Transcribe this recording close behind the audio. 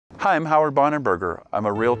Hi, I'm Howard Bonenberger. I'm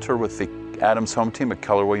a realtor with the Adams Home Team at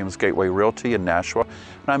Keller Williams Gateway Realty in Nashua,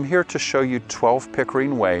 and I'm here to show you 12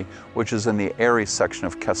 Pickering Way, which is in the Aerie section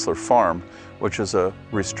of Kessler Farm, which is a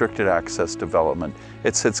restricted access development.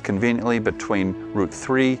 It sits conveniently between Route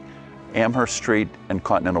 3, Amherst Street, and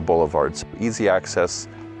Colonial Boulevards. Easy access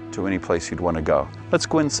to any place you'd want to go. Let's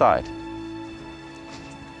go inside.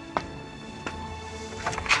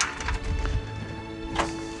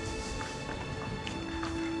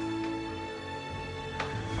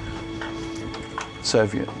 So I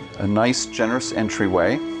have a nice, generous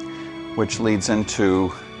entryway, which leads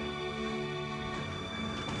into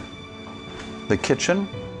the kitchen,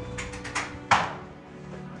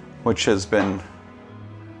 which has been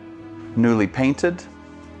newly painted.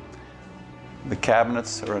 The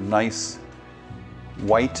cabinets are a nice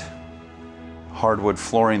white hardwood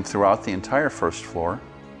flooring throughout the entire first floor.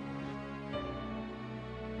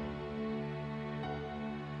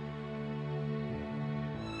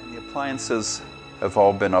 And the appliances have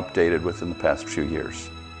all been updated within the past few years.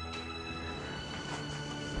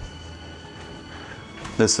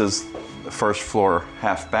 This is the first floor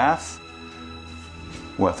half bath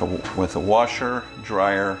with a washer,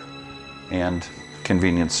 dryer, and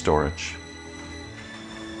convenient storage.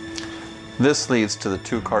 This leads to the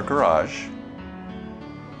two-car garage,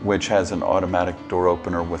 which has an automatic door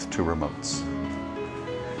opener with 2 remotes.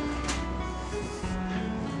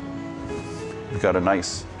 We've got a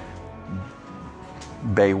nice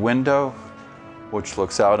bay window, which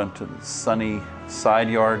looks out into the sunny side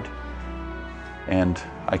yard. And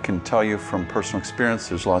I can tell you from personal experience,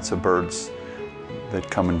 there's lots of birds that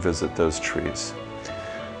come and visit those trees.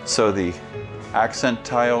 So the accent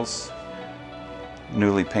tiles,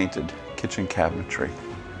 newly painted kitchen cabinetry.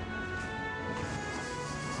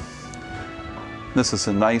 This is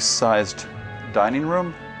a nice sized dining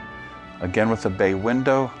room, again with a bay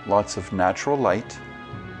window, lots of natural light.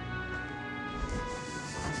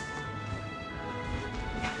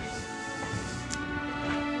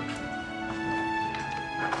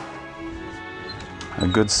 A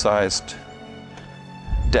good-sized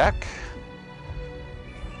deck,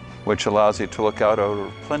 which allows you to look out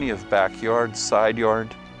over plenty of backyard, side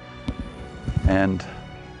yard, and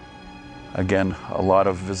again, a lot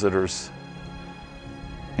of visitors,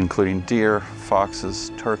 including deer,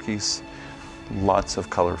 foxes, turkeys, lots of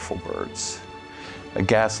colorful birds. A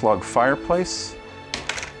gas log fireplace,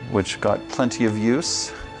 which got plenty of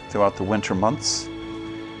use throughout the winter months,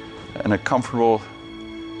 and a comfortable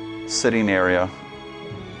sitting area.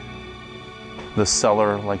 The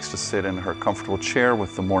seller likes to sit in her comfortable chair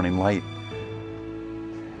with the morning light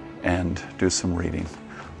and do some reading.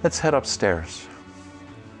 Let's head upstairs.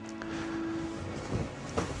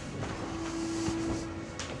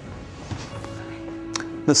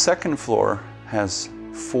 The second floor has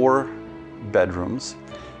 4 bedrooms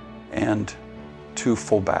and 2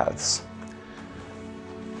 full baths.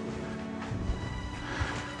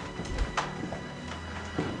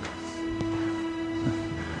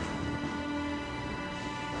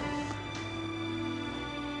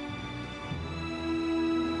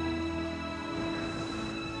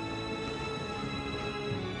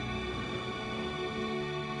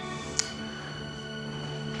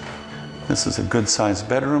 This is a good-sized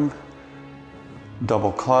bedroom,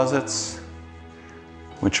 double closets,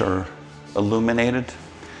 which are illuminated,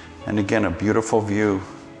 and again, a beautiful view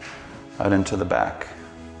out into the back.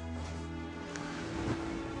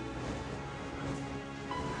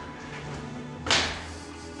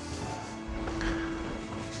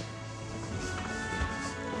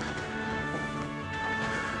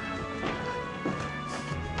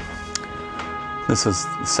 This is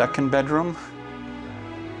the second bedroom.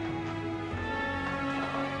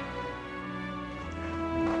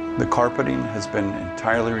 The carpeting has been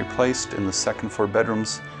entirely replaced in the second floor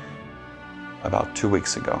bedrooms about 2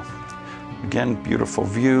 weeks ago. Again, beautiful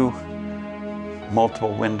view,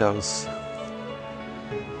 multiple windows.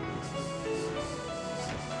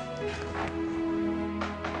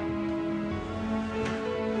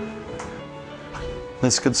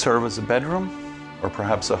 This could serve as a bedroom or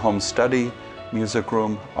perhaps a home study, music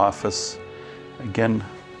room, office. Again,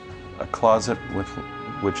 a closet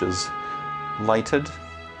which is lighted.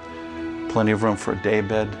 Plenty of room for a day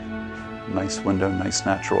bed, nice window, nice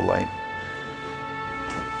natural light.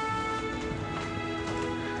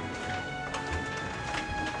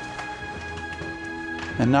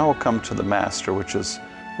 And now we'll come to the master, which is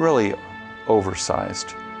really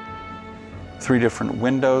oversized. 3 different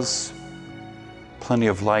windows, plenty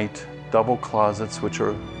of light, double closets which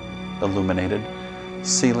are illuminated,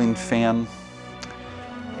 ceiling fan,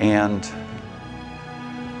 and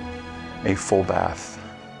a full bath.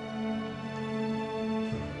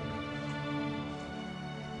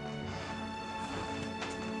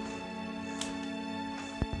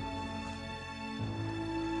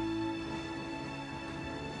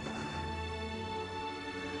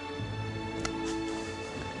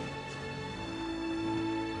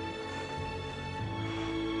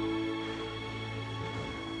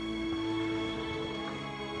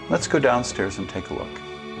 Let's go downstairs and take a look.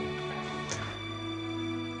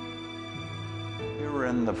 Here we're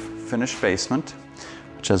in the finished basement,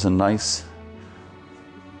 which has a nice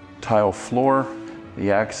tile floor,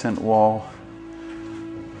 the accent wall,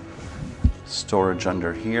 storage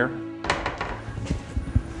under here.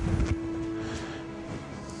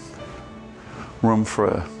 Room for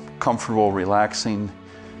a comfortable, relaxing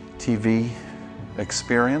TV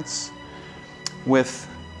experience with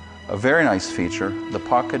a very nice feature, the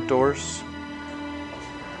pocket doors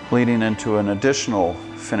leading into an additional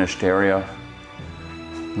finished area,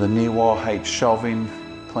 the knee wall height shelving,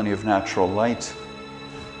 plenty of natural light.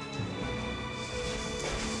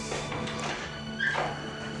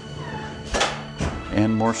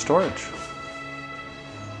 And more storage.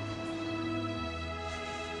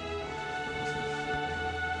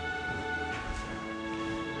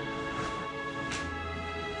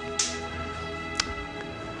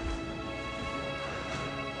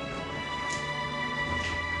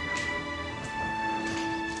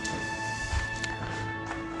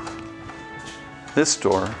 This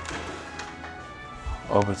door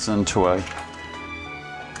opens into a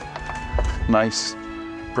nice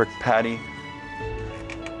bricked patio.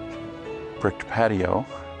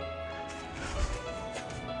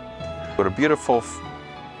 But a beautiful,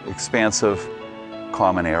 expansive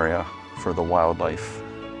common area for the wildlife.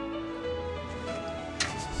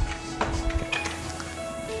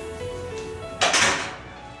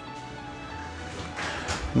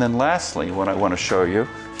 And then lastly, what I want to show you,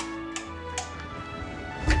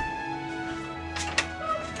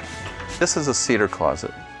 this is a cedar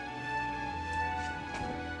closet.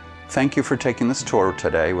 Thank you for taking this tour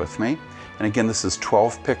today with me. And again, this is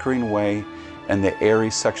 12 Pickering Way and the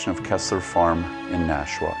Aerie section of Kessler Farm in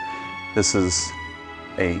Nashua. This is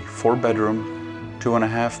a 4-bedroom,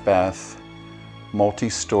 2.5 bath,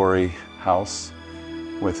 multi-story house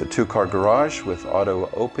with a 2-car garage with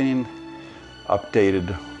auto opening,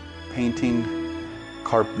 updated painting,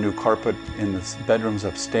 new carpet in the bedrooms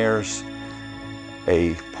upstairs,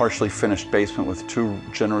 a partially finished basement with 2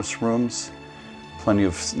 generous rooms, plenty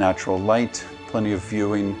of natural light, plenty of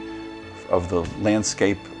viewing of the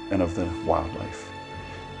landscape and of the wildlife.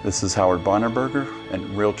 This is Howard Bonnerberger,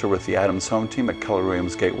 and Realtor with the Adams Home Team at Keller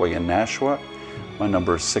Williams Gateway in Nashua. My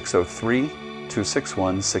number is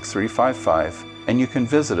 603-261-6355, and you can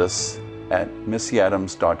visit us at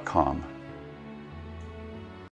missyadams.com.